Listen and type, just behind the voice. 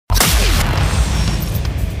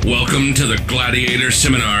Welcome to the Gladiator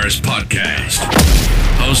Seminars podcast.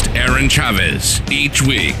 Host Aaron Chavez each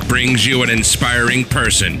week brings you an inspiring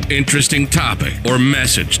person, interesting topic, or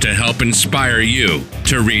message to help inspire you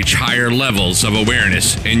to reach higher levels of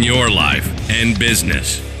awareness in your life and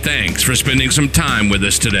business. Thanks for spending some time with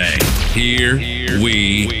us today. Here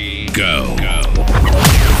we go.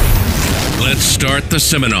 Let's start the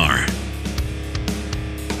seminar.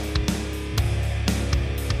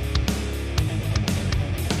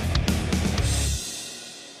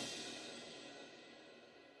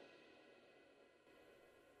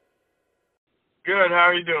 Good. How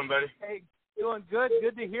are you doing, buddy? Hey, doing good.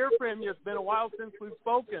 Good to hear from you. It's been a while since we've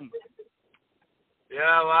spoken.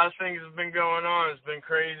 Yeah, a lot of things have been going on. It's been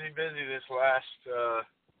crazy busy this last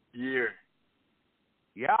year.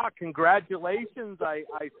 Yeah, congratulations. I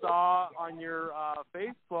saw on your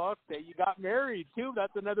Facebook that you got married, too.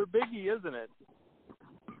 That's another biggie, isn't it?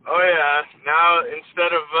 Oh, yeah. Now,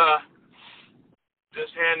 instead of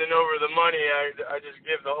just handing over the money, I just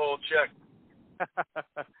give the whole check.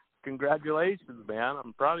 Congratulations, man.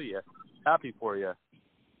 I'm proud of you. Happy for you.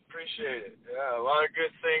 Appreciate it. Yeah, a lot of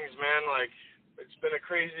good things, man. Like, it's been a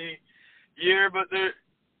crazy year, but there,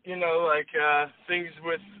 things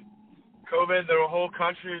with COVID, the whole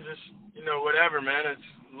country is just, whatever, man. It's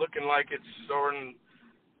looking like it's starting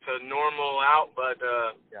to normal out, but,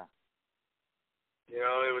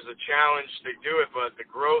 it was a challenge to do it, but the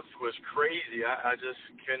growth was crazy. I just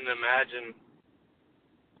couldn't imagine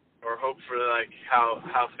or hope for,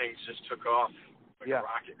 how things just took off like a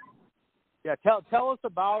rocket. Yeah, tell us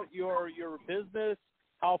about your business,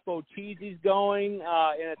 how Focheezy's going,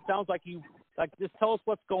 and it sounds like just tell us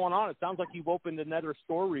what's going on. It sounds like you've opened another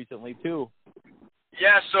store recently, too.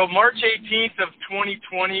 Yeah, so March 18th of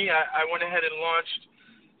 2020, I went ahead and launched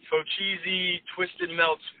Focheezy Twisted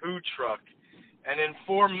Melts food truck. And in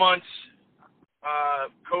 4 months,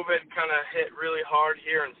 COVID kind of hit really hard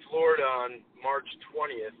here in Florida on March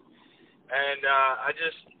 20th. And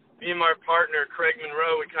me and my partner, Craig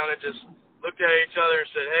Monroe, we kind of just looked at each other and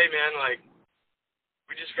said, hey, man,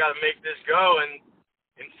 we just got to make this go. And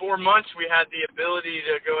in 4 months, we had the ability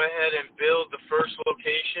to go ahead and build the first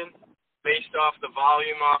location based off the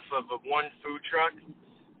volume off of one food truck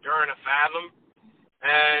during a Fathom.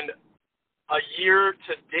 And a year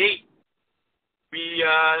to date, we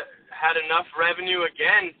had enough revenue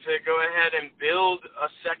again to go ahead and build a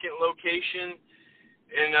second location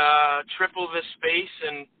in triple the space,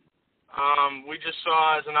 and we just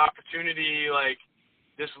saw as an opportunity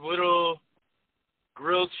this little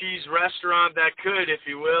grilled cheese restaurant that could, if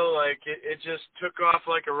you will, it just took off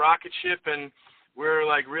like a rocket ship, and we're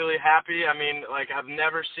really happy. I mean, I've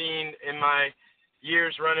never seen in my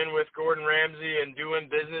years running with Gordon Ramsay and doing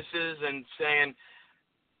businesses and saying,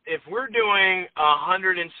 if we're doing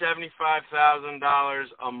 $175,000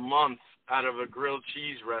 a month out of a grilled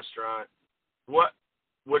cheese restaurant, what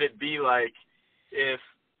would it be like if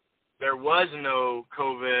there was no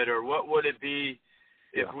COVID, or what would it be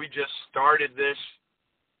if we just started this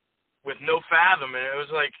with no Fathom? And it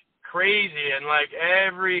was crazy, and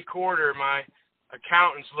every quarter my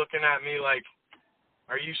accountant's looking at me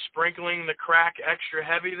are you sprinkling the crack extra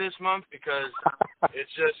heavy this month? Because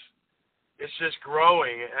it's just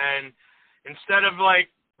growing. And instead of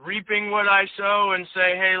reaping what I sow and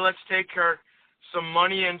say, hey, let's take some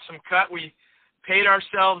money and some cut, we paid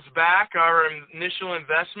ourselves back our initial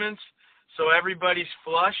investments, so everybody's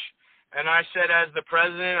flush. And I said, as the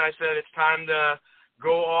president, it's time to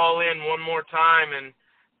go all in one more time and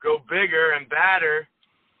go bigger and badder,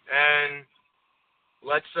 and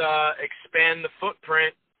let's expand the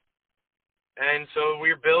footprint. And so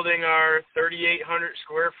we're building our 3,800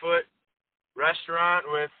 square foot restaurant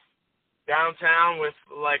with downtown with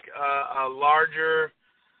a larger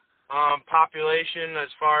population as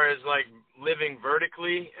far as living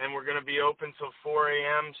vertically, and we're going to be open till 4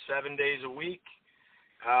 a.m. 7 days a week.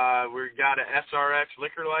 We've got an SRX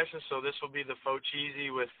liquor license, so this will be the Focheezy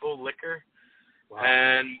with full liquor. Wow.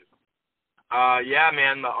 And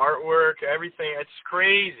man, the artwork, everything, it's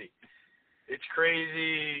crazy. It's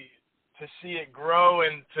crazy to see it grow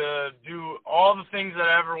and to do all the things that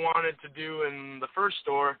I ever wanted to do in the first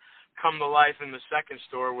store come to life in the second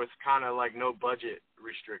store with kind of no budget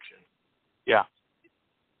restriction. Yeah.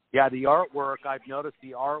 Yeah, the artwork, I've noticed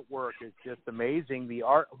the artwork is just amazing.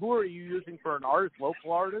 Who are you using for an artist,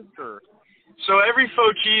 local artist, or? So every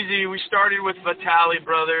Focheezy, we started with Vitale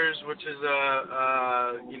Brothers, which is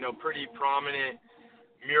a pretty prominent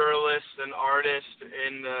muralist and artist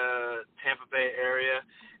in the Tampa Bay area.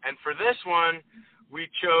 And for this one, we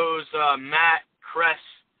chose Matt Kress,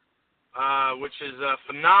 which is a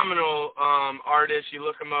phenomenal artist. You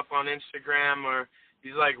look him up on Instagram, or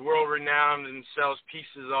he's like world renowned and sells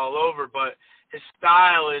pieces all over, but his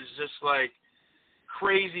style is just like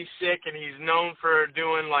crazy sick, and he's known for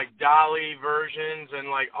doing like Dali versions and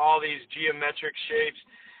like all these geometric shapes.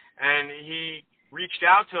 And he reached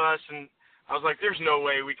out to us, and I was like, there's no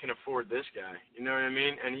way we can afford this guy. You know what I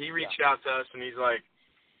mean? And he reached out to us, and he's like,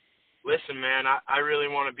 listen, man, I really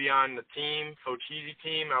want to be on the team, Fochese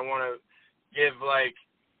team. I want to give like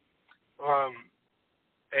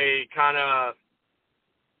a kind of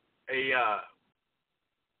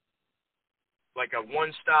like a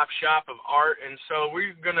one-stop shop of art. And so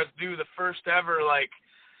we're going to do the first ever like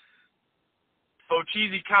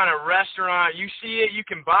Fochese kind of restaurant. You see it, you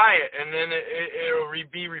can buy it, and then it'll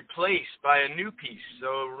be replaced by a new piece.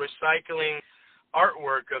 So recycling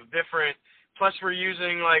artwork of different, plus we're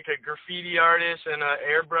using like a graffiti artist and an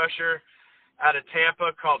airbrusher out of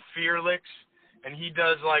Tampa called Fearlix, and he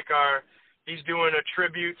does like he's doing a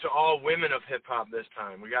tribute to all women of hip hop this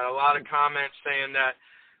time. We got a lot of comments saying that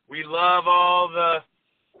we love all the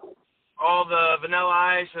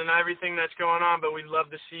Vanilla Ice and everything that's going on, but we'd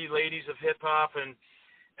love to see ladies of hip hop and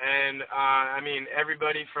I mean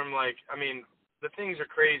everybody from like, I mean the things are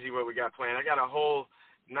crazy what we got planned. I got a whole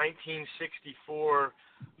 1964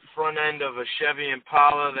 front end of a Chevy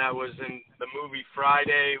Impala that was in the movie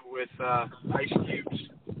Friday with Ice Cube's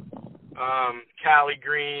Cali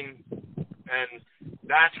Green, and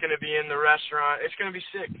that's going to be in the restaurant. It's going to be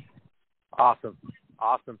sick. Awesome.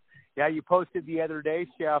 Yeah, you posted the other day,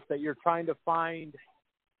 Chef, that you're trying to find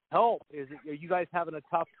help. Are you guys having a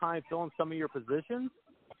tough time filling some of your positions?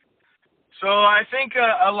 So I think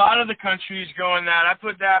a lot of the country is going that. I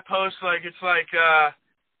put that post like it's like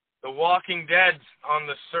The Walking Dead on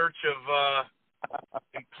the search of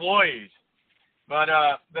employees. But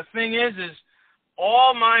the thing is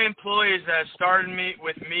all my employees that started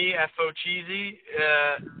with me at Fochese,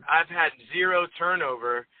 I've had zero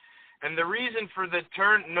turnover. And the reason for the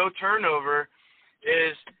no turnover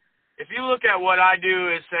is if you look at what I do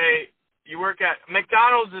is say you work at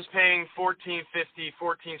McDonald's is paying $14.50,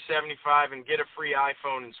 $14.75 and get a free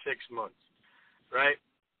iPhone in 6 months, right?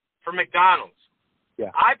 For McDonald's. Yeah.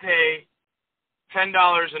 I pay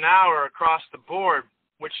 $10 an hour across the board,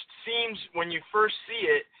 which seems when you first see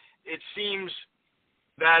it, it seems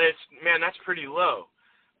that that's pretty low.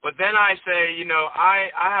 But then I say, I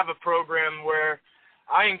have a program where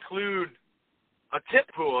I include a tip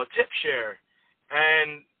pool, a tip share.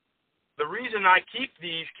 And the reason I keep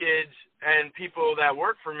these kids and people that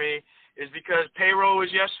work for me is because payroll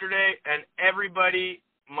was yesterday and everybody,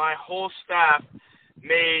 my whole staff,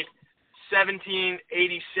 made $17.86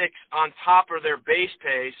 on top of their base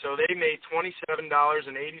pay. So they made $27.86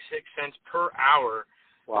 per hour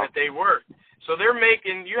that they worked. So they're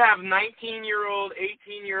making, you have 19-year-old,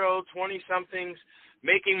 18-year-old, 20-somethings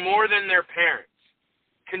making more than their parents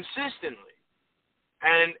consistently.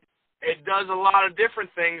 And it does a lot of different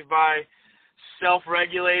things by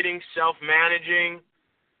self-regulating, self-managing,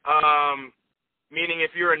 meaning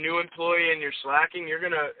if you're a new employee and you're slacking,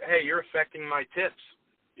 you're affecting my tips.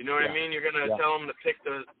 You know what I mean? You're going to tell them to pick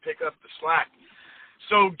up the slack.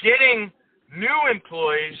 So getting new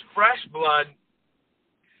employees, fresh blood,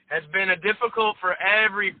 has been difficult for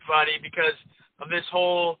everybody because of this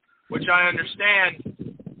whole, which I understand,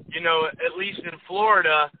 at least in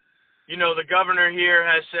Florida, the governor here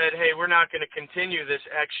has said, hey, we're not going to continue this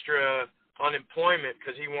extra unemployment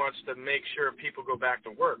because he wants to make sure people go back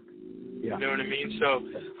to work. Yeah. You know what I mean? So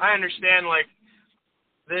I understand, like,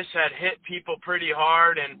 this had hit people pretty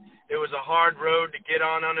hard, and it was a hard road to get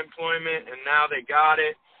on unemployment, and now they got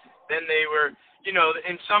it. Then they were,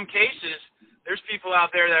 in some cases, there's people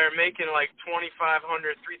out there that are making like $2,500, $3,000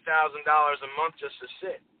 a month just to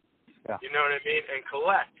sit. Yeah. You know what I mean? And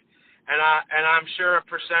collect. And I'm sure a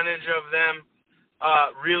percentage of them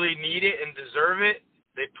really need it and deserve it.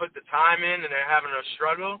 They put the time in and they're having a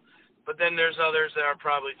struggle. But then there's others that are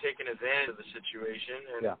probably taking advantage of the situation.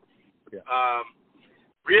 And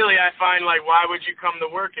really, I find, like, why would you come to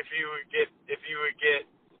work if you would get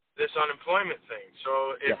this unemployment thing?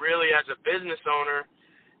 So it really, as a business owner,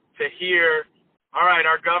 to hear, all right,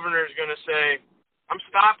 our governor is going to say, I'm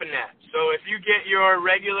stopping that. So if you get your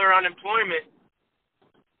regular unemployment,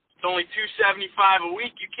 it's only $275 a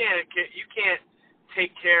week. You can't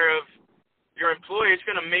take care of your employee. It's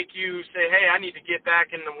going to make you say, hey, I need to get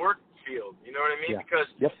back in the work field. You know what I mean? Yeah. Because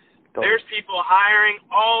there's people hiring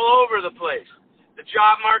all over the place. The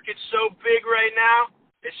job market's so big right now,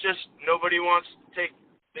 it's just nobody wants to take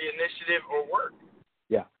the initiative or work.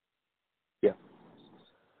 Yeah. Yeah.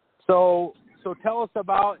 So tell us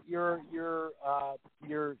about your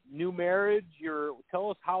new marriage.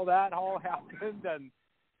 Tell us how that all happened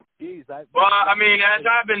Geez, well, I mean, as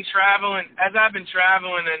I've been traveling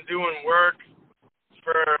and doing work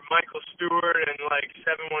for Michael Stewart and like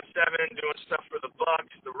 717, doing stuff for the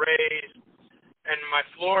Bucks, the Rays, and my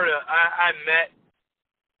Florida, I met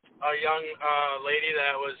a young lady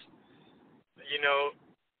that was, you know,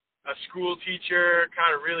 a school teacher,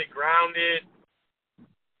 kind of really grounded,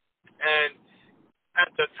 and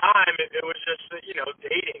at the time it was just, you know,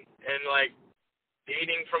 dating and like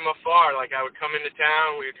dating from afar. Like I would come into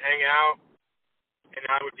town, we would hang out, and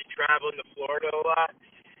I would be traveling to Florida a lot.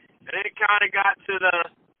 And then it kind of got to the,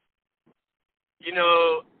 you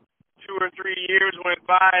know, 2 or 3 years went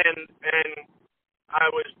by, and I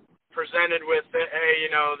was presented with, hey,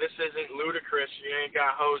 you know, this isn't ludicrous. You ain't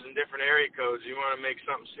got hoes in different area codes. You want to make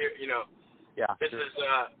something serious, you know. Yeah. This is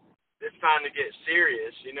it's time to get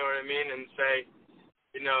serious. You know what I mean? And say,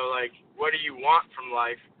 you know, like, what do you want from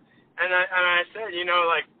life? And I said, you know,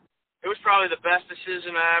 like, it was probably the best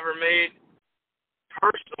decision I ever made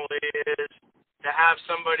personally, is to have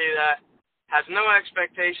somebody that has no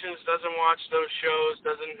expectations, doesn't watch those shows,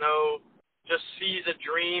 doesn't know, just sees a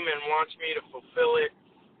dream and wants me to fulfill it,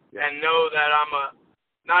 and know that I'm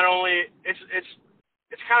not only, it's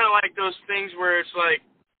kind of like those things where it's like,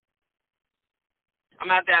 I'm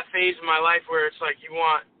at that phase in my life where it's like you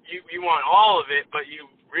want all of it, but you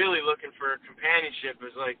really looking for companionship.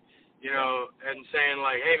 Is like, you know, and saying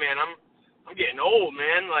like, hey man, I'm getting old,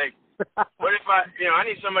 man. Like, what if I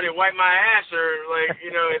need somebody to wipe my ass, or like, you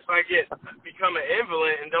know, if I become an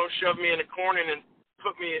invalid and don't shove me in a corner and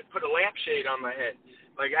put a lampshade on my head,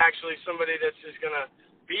 like actually somebody that's just gonna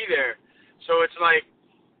be there. So it's like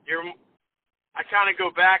I kind of go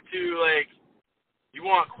back to like, you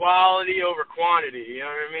want quality over quantity, you know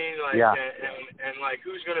what I mean? Like, and like,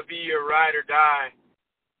 who's gonna be your ride or die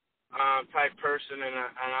type person?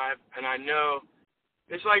 And I know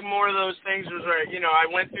it's like more of those things where, you know, I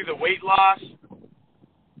went through the weight loss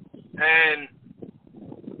and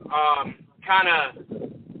kind of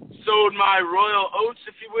sowed my royal oats,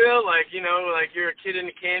 if you will. Like, you know, like you're a kid in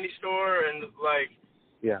a candy store and like,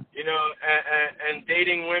 you know, and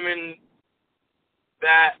dating women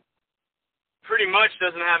that pretty much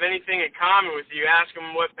doesn't have anything in common with you. Ask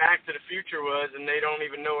them what Back to the Future was, and they don't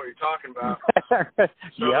even know what you're talking about.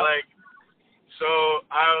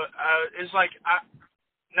 It's like,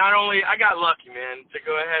 not only I got lucky, man, to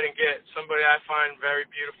go ahead and get somebody I find very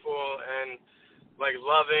beautiful and like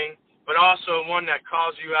loving, but also one that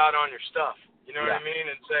calls you out on your stuff. You know what I mean?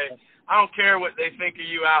 And say, I don't care what they think of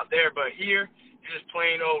you out there, but here you're just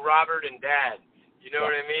plain old Robert and Dad. You know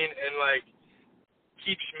what I mean? And like,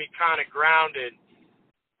 keeps me kind of grounded,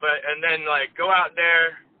 and then like go out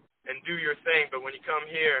there and do your thing, but when you come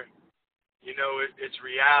here, you know, it's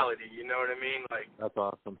reality, you know what I mean? Like, that's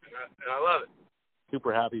awesome. And I love it. Super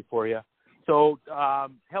happy for you. So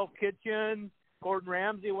Hell's Kitchen, Gordon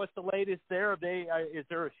Ramsay, what's the latest there? Is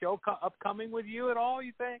there a show upcoming with you at all,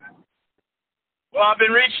 you think? Well, I've been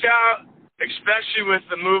reached out, especially with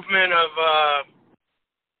the movement of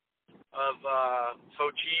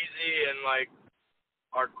Focheesy and like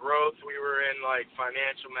our growth. We were in like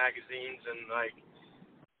financial magazines and like,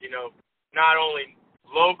 you know, not only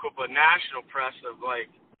local but national press of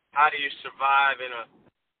like, how do you survive in a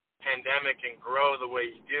pandemic and grow the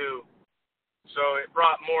way you do. So it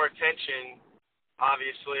brought more attention,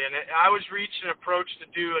 obviously, and I was reached and approached to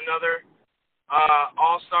do another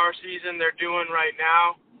all-star season they're doing right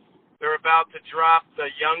now. They're about to drop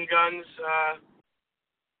the Young Guns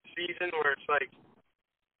season, where it's like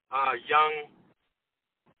young,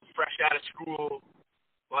 fresh out of school,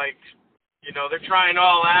 like, you know, they're trying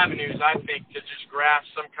all avenues, I think, to just grasp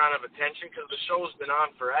some kind of attention, because the show's been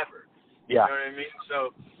on forever. You know what I mean?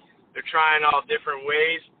 So they're trying all different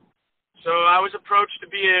ways. So I was approached to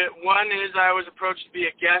be a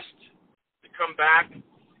guest to come back,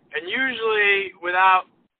 and usually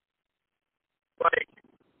without like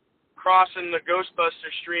crossing the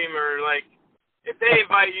Ghostbuster stream, or like, if they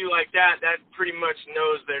invite you like that, that pretty much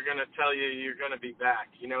knows they're going to tell you you're going to be back.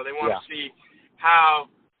 You know, they want to see how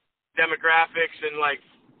demographics and like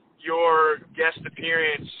your guest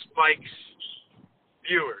appearance spikes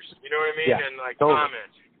viewers. You know what I mean? And like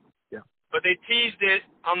comments. Yeah. But they teased it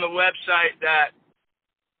on the website that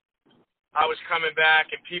I was coming back,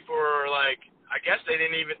 and people were like, I guess they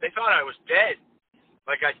thought I was dead.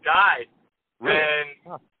 Like I died. Really?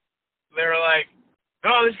 And they were like,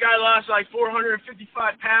 oh, this guy lost like 455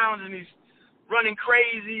 pounds, and he's running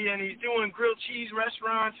crazy, and he's doing grilled cheese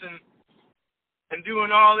restaurants and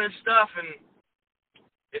doing all this stuff, and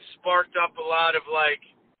it sparked up a lot of like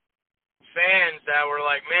fans that were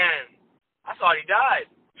like, man, I thought he died.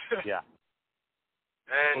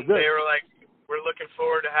 And they were like, we're looking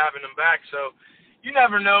forward to having him back. So you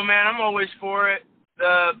never know, man. I'm always for it.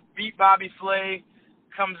 The Beat Bobby Flay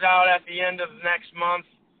comes out at the end of next month.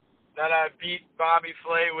 That I beat Bobby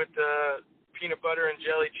Flay with the peanut butter and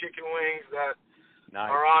jelly chicken wings that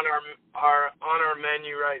are on our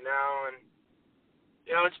menu right now, and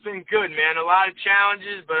you know, it's been good, man. A lot of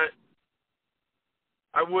challenges, but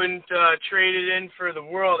I wouldn't trade it in for the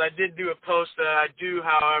world. I did do a post that I do,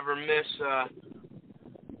 however, miss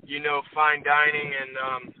fine dining and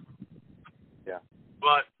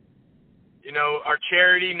but you know, our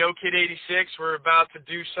charity, No Kid 86, we're about to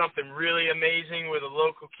do something really amazing with a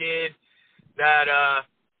local kid that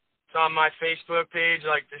it's on my Facebook page.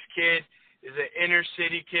 Like, this kid is an inner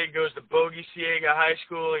city kid, goes to Bogey Ciega High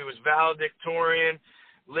School. He was valedictorian,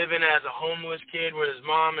 living as a homeless kid with his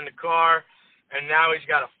mom in the car, and now he's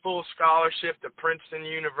got a full scholarship to Princeton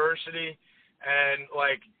University. And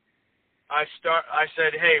like, I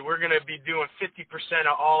said, hey, we're going to be doing 50%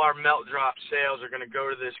 of all our Melt Drop sales are going to go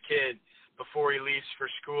to this kid before he leaves for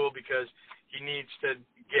school, because he needs to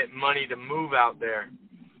get money to move out there.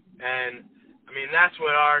 And I mean, that's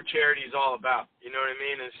what our charity is all about. You know what I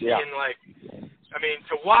mean? And seeing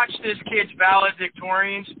to watch this kid's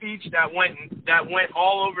valedictorian speech that went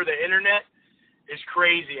all over the internet is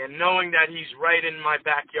crazy. And knowing that he's right in my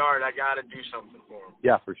backyard, I got to do something for him.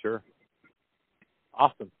 Yeah, for sure.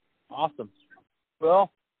 Awesome.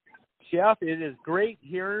 Well, Chef, it is great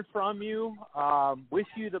hearing from you. Wish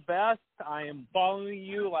you the best. I am following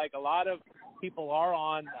you like a lot of people are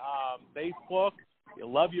on Facebook. You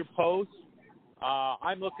love your posts.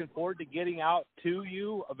 I'm looking forward to getting out to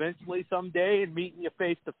you eventually someday and meeting you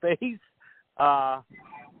face to face.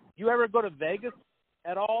 You ever go to Vegas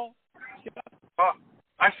at all, Chef?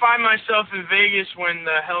 I find myself in Vegas when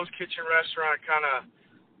the Hell's Kitchen restaurant kind of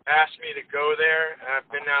asked me to go there. I've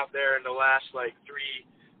been out there in the last 3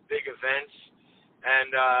 big events,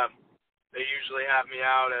 and they usually have me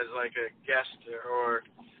out as like a guest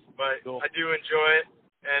but cool. I do enjoy it.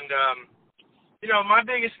 And my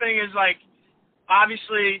biggest thing is, like,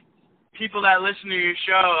 obviously people that listen to your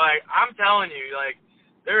show, like, I'm telling you, like,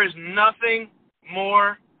 there is nothing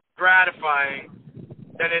more gratifying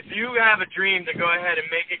than if you have a dream to go ahead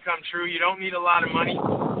and make it come true. You don't need a lot of money.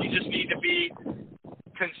 You just need to be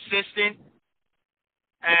consistent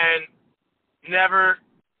and never,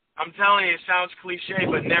 I'm telling you, it sounds cliche,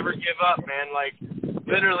 but never give up, man. Like,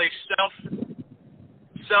 literally,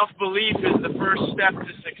 self-belief is the first step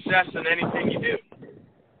to success in anything you do.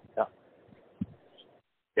 Yeah.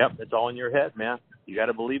 Yep, it's all in your head, man. You got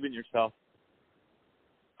to believe in yourself.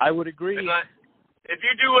 I would agree. And if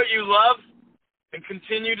you do what you love and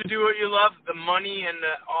continue to do what you love, the money and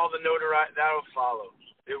all the notoriety, that will follow.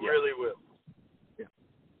 It really will. Yeah.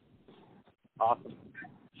 Awesome.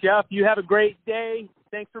 Chef, you have a great day.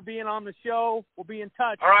 Thanks for being on the show. We'll be in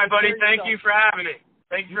touch. All right, buddy. Thank you for having me.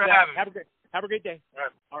 Thank you for having me. Have a great day.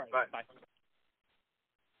 All right. Bye.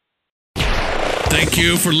 Thank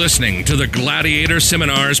you for listening to the Gladiator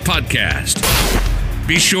Seminars podcast.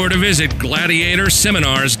 Be sure to visit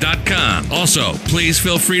gladiatorseminars.com. Also, please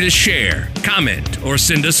feel free to share, comment, or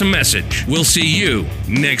send us a message. We'll see you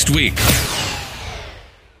next week.